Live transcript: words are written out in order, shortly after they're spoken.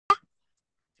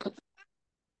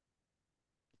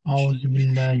أعوذ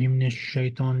بالله من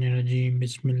الشيطان الرجيم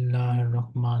بسم الله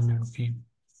الرحمن الرحيم.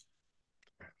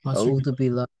 First we أعوذ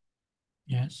بالله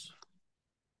yes.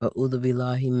 أعوذ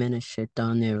بالله من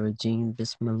الشيطان الرجيم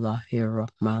بسم الله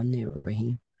الرحمن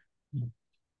الرحيم.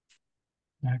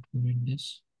 Let me read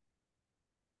this.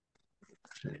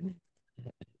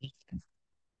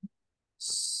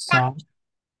 Sa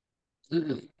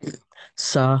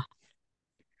Sa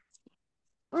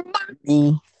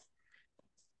mi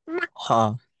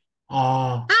ha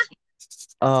ah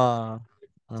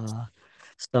ah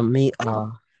sa mi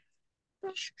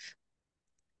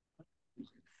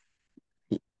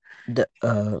the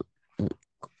ah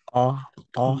ah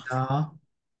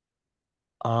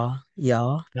na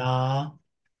ya na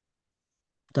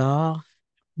da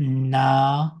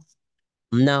na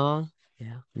na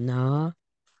na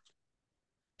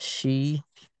shi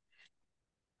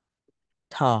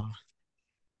ta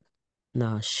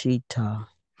na shita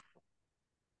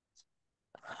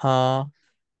ha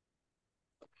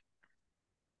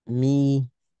mi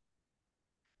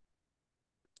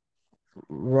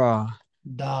ra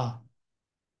da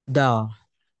da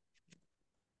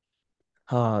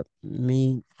ha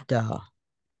mi da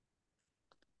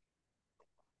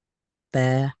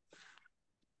ba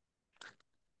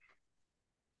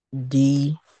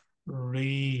di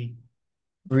re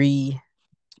re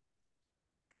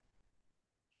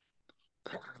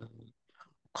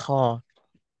ka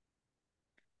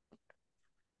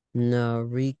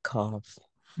Narikov,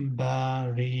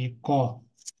 bariko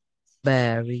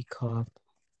Barikov,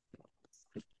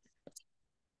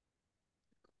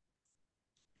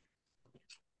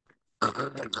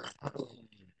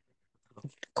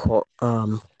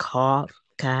 Ka,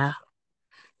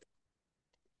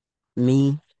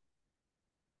 Me,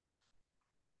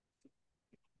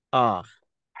 ha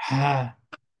Ha,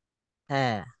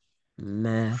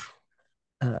 Ma,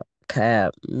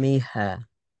 Ka, Me, Ha,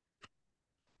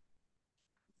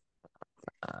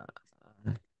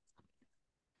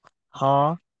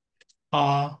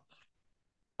 a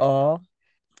O,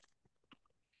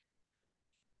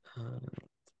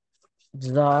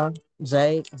 Za,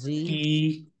 Z,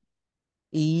 i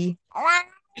E,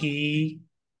 ki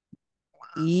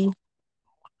E,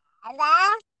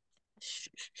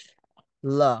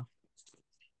 La,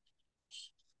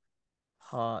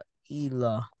 Ha,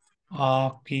 Ela,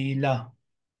 akila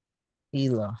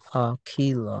Ha,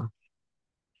 Kila,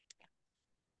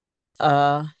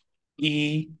 Uh,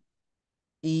 i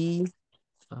E,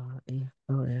 oh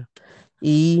yeah,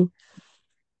 E,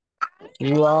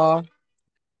 Ra,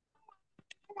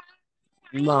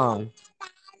 Ma,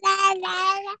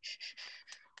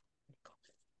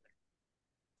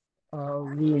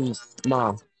 Rin,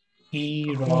 Ma,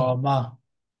 roma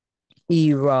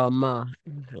Irama,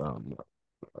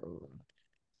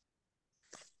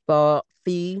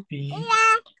 Fi, pi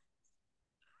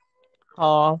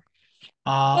Ha,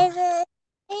 a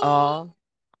A,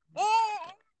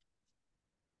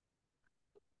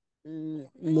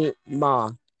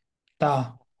 Ma,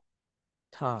 ta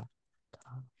Ta,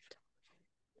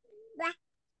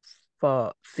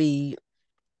 Fi,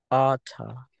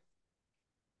 Ata,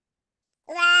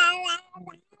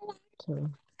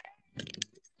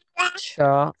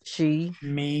 She,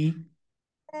 mi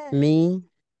Me,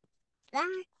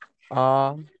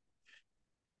 A,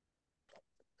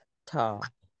 Ta,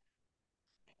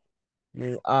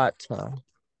 Mi, Ata,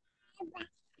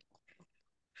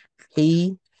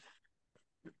 He,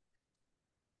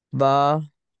 Ba,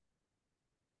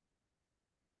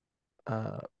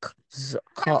 Z,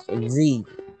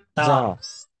 ta Za,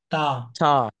 ta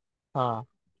Ta, Ta,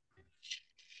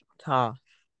 Ta,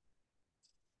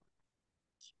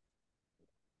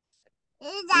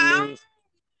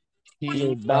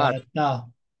 Mi, Ba,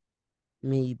 hibata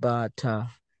Mi, Ba, Ta,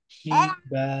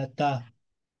 hibata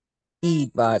E,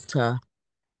 Ba, Ta,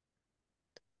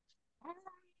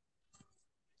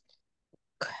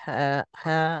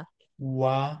 Ha,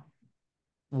 wa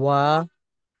Wa,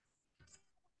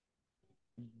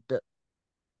 D,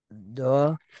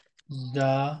 Da,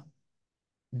 da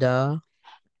Da,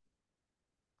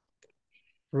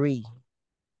 Re,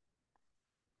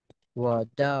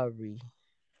 Wadari,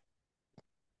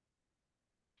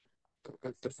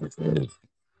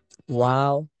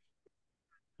 Wow,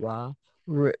 Wow,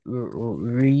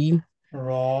 Re,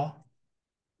 ra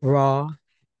Ra,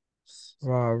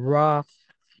 Ra,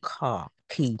 Ka,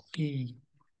 Ki,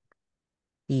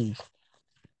 i E,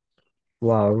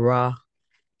 Ra,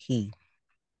 Ki,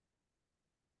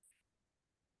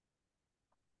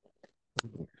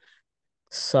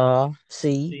 Sa,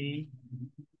 Si,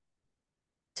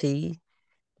 si T,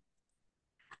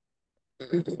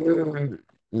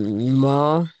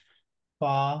 Ma,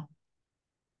 Fa.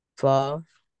 Fa,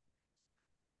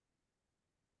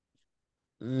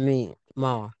 me,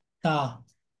 ma, Ta.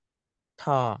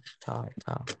 ta,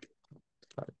 ta.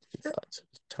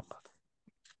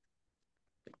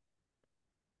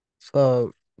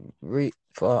 For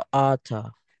for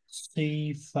ata,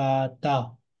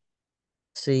 Sifata.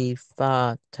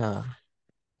 sifata,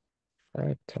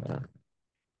 ata.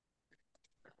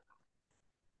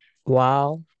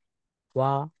 Wow,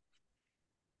 wa,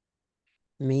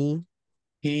 me,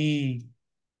 He.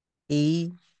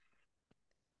 e,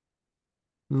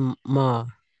 ma,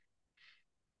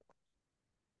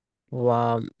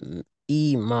 wa,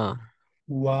 ma,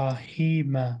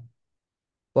 Wahima.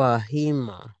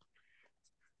 wahima,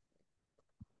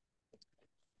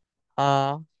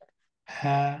 ha,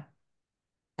 Ha.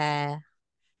 ha,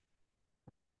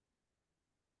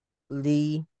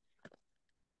 li,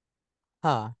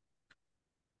 ha,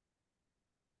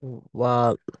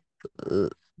 wa,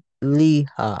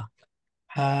 liha,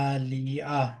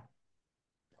 Halia.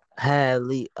 ha,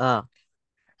 li,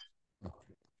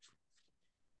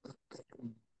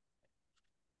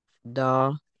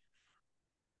 da,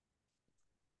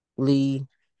 li,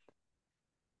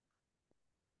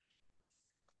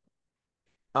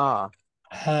 Ha.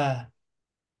 ha,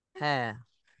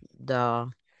 da,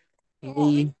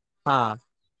 li,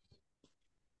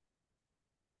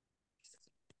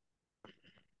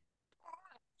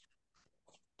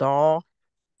 da,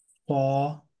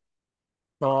 Fa.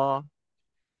 da,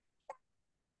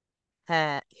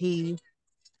 ha, he,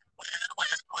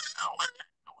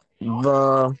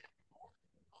 the,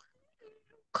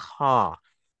 ka,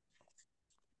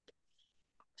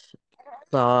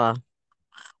 the,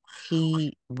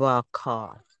 he, the,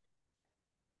 ka,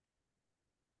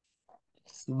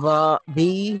 the,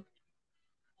 be,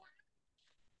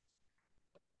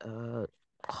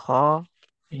 ka,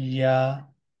 Ya.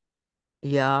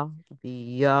 ya,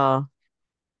 be, ya,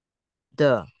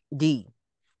 the,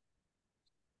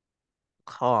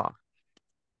 ka,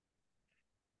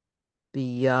 be,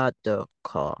 ya, the,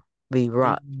 ka, be,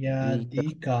 right, be, the,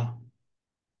 Yadika.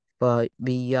 but,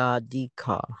 be, ya, the,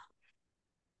 ka,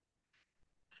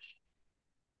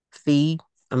 fee,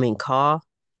 ka,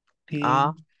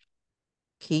 Ki.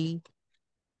 ki,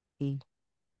 he,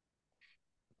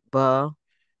 ba,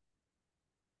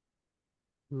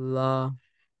 la,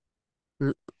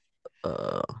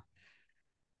 uh,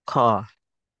 ka,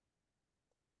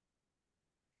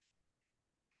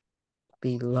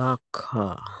 be, la,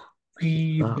 ka,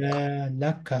 la,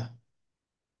 Qibalaka.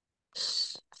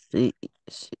 si,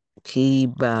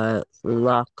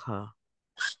 Kibalaka.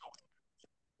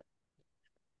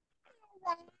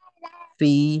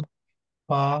 Fi,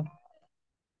 Fa.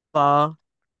 fa,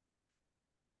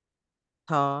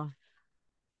 ta,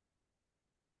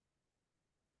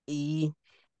 e,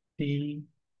 Fi.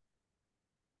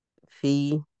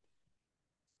 fi,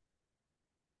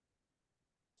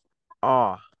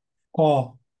 ah,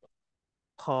 Ko.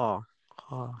 ka,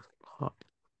 ka.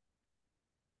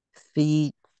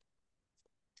 Fi,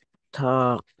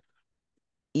 ta,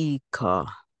 ika.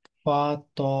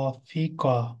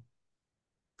 Fatofika.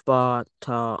 Fa,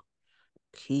 ta,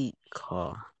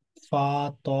 kika.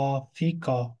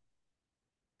 Fatofika.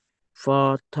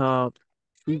 Fa, ta,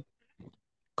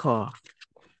 ika.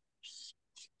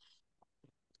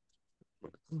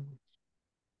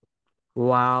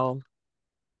 Wow,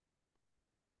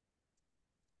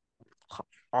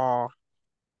 ah,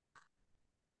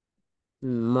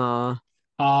 ma,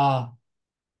 A.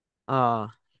 ah,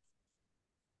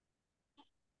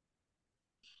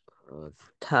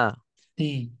 ta,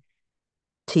 Ti.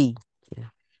 ti. Yeah.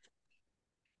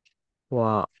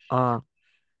 Wa,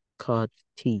 ka,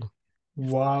 ti.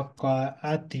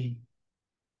 Waqa'ati.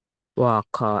 Wa,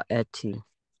 ka, eti.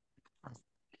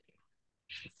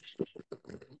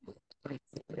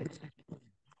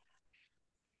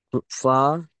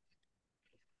 Fa,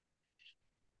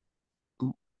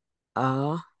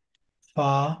 a,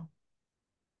 Fa.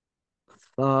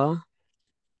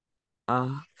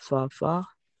 fa, fa,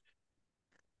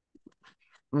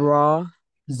 ra,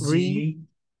 re, Zi.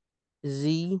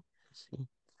 z,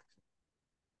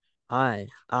 I,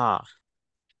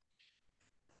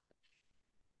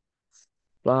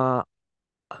 fa,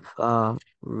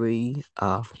 re,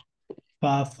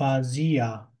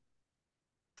 Fafazia.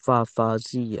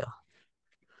 zia,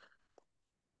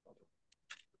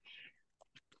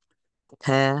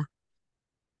 ha,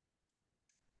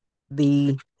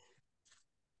 be,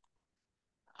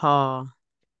 ha,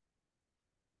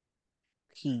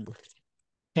 he,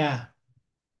 Ka.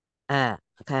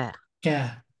 ka,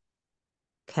 Ka.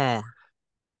 ka,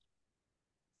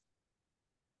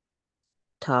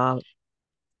 ta,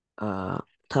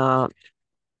 Ta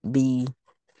bi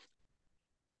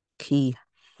ki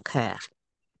ka.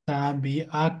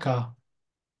 Tabi'aka.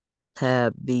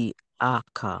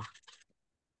 Tabi'aka.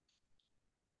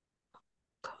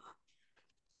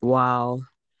 Wow.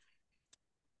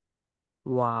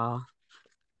 Wa.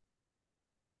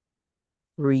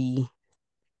 Re.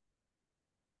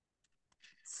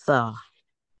 Tha.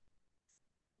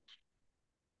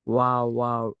 Wa.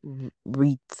 Wa.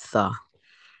 Retha.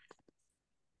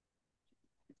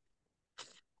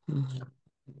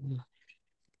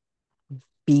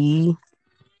 Be.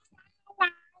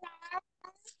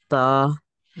 The.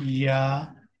 Ya.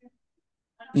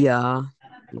 Ya.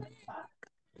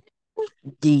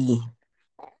 D.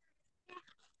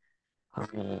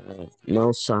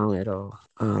 No song at all.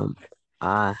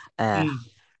 I.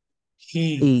 He.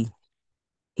 He. He.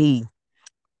 He.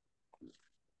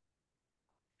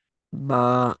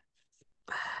 Ba.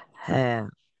 Ha.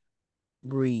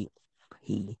 Re.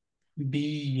 He.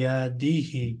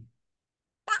 Biyadihi.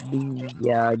 Be.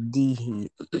 Ya. D. He.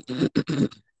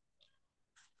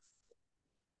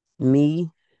 Me.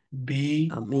 Bi.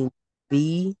 I mean.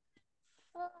 Be.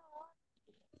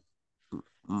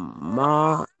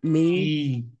 Ma. Me.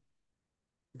 He.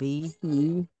 Be.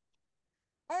 He.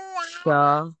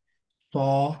 Sha.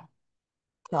 So.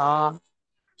 Ta.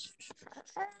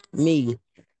 Me.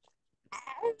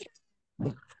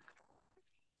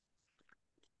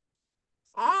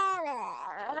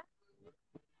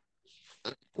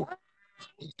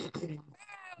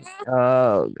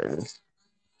 Oh, goodness.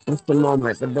 Just a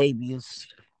moment. The baby is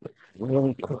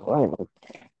really crying.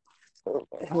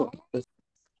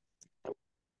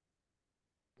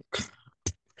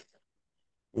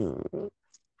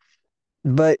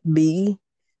 But B,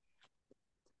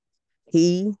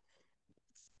 he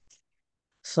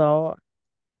saw,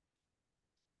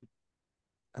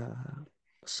 uh,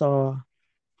 saw,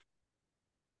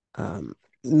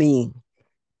 me.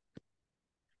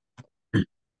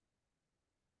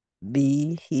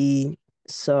 B, he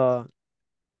saw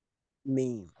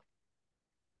me.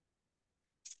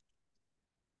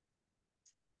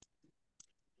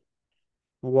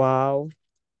 Wow,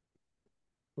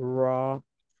 raw,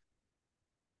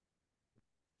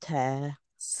 ta,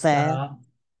 fa,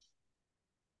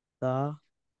 Sa.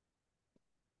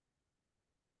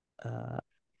 the,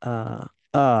 uh,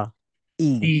 uh,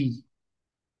 e, Ti.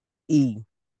 e,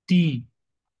 Ti.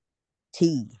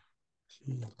 t,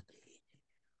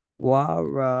 wa,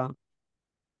 ra,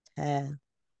 ta,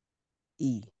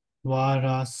 e,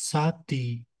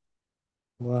 Warasati.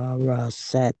 wa, ra,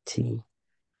 sati,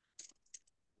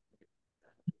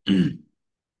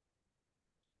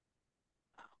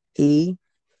 e,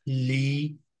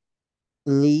 Li.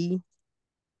 li,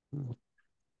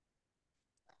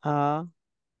 ha,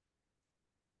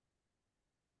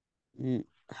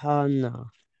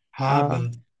 hana,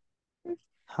 Haba.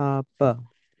 ha, haba,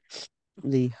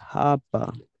 li,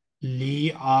 haba.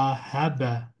 Li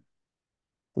ahaba.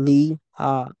 Lee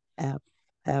Ha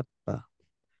Appa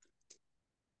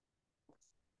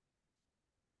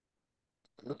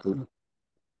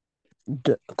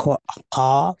Cough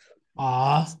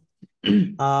Ah.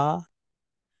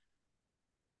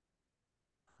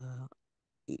 Ah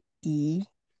E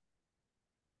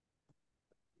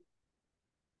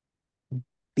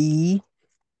B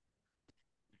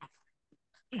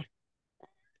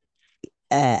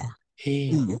A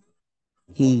E.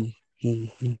 E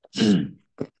he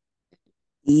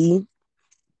E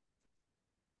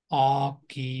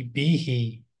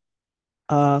Akibihi.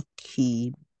 A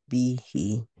K B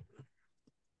he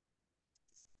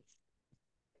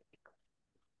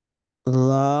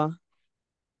La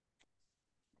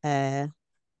A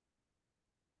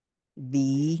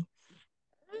B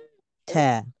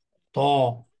Ta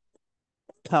To.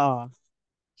 Ta.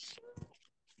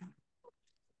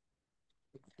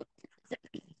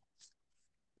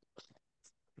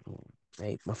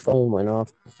 Hey, my phone went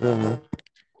off. The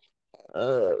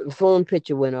phone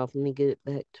picture went off. Let me get it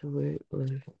back to where it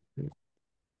was.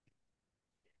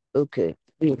 Okay.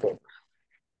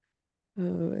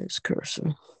 Where's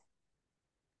cursor?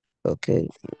 Okay.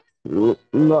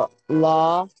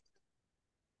 La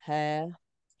Ha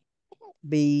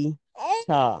B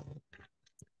Ta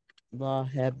La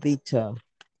Habita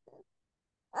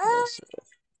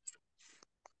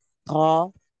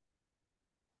Ka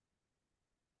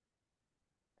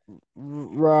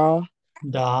Ra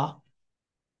Da.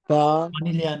 Ba.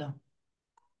 Maniliana.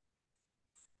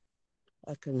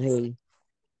 I can hear you.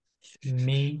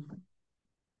 Mi.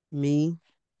 Me.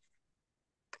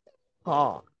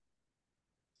 Ha.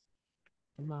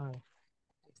 Come on.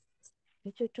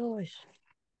 Get your toys.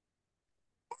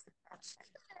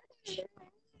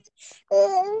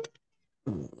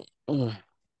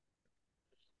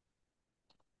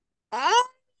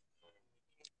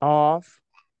 Off,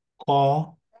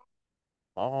 Ko.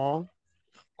 all,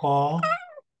 Ko.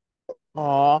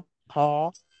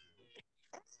 all.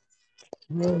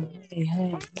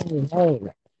 Hey.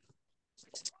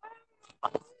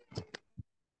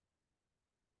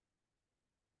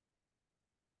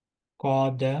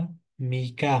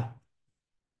 Mika.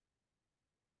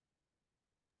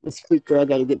 The speaker, I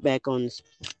gotta get back on this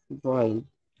brain.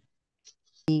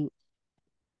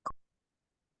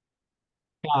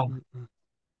 Ka.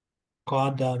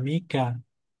 Mika.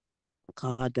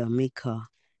 Kadamika.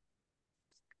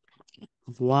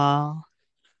 Wow,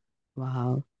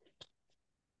 wow.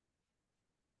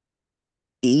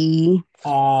 E,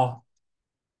 A.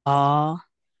 R,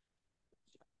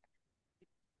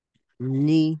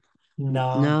 ni,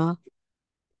 Na. na,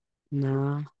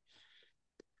 na,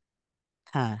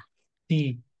 ha,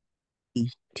 Ti. e,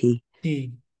 t,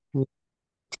 Ti.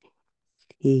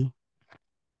 t,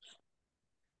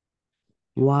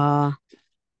 wa,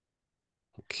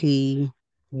 ki,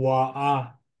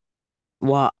 Wa.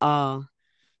 wa,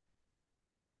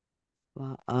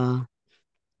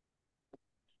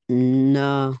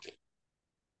 na,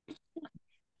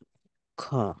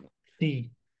 ka,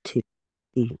 Ti. t,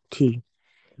 t,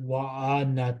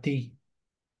 Nati.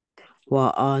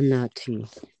 wa, na, t.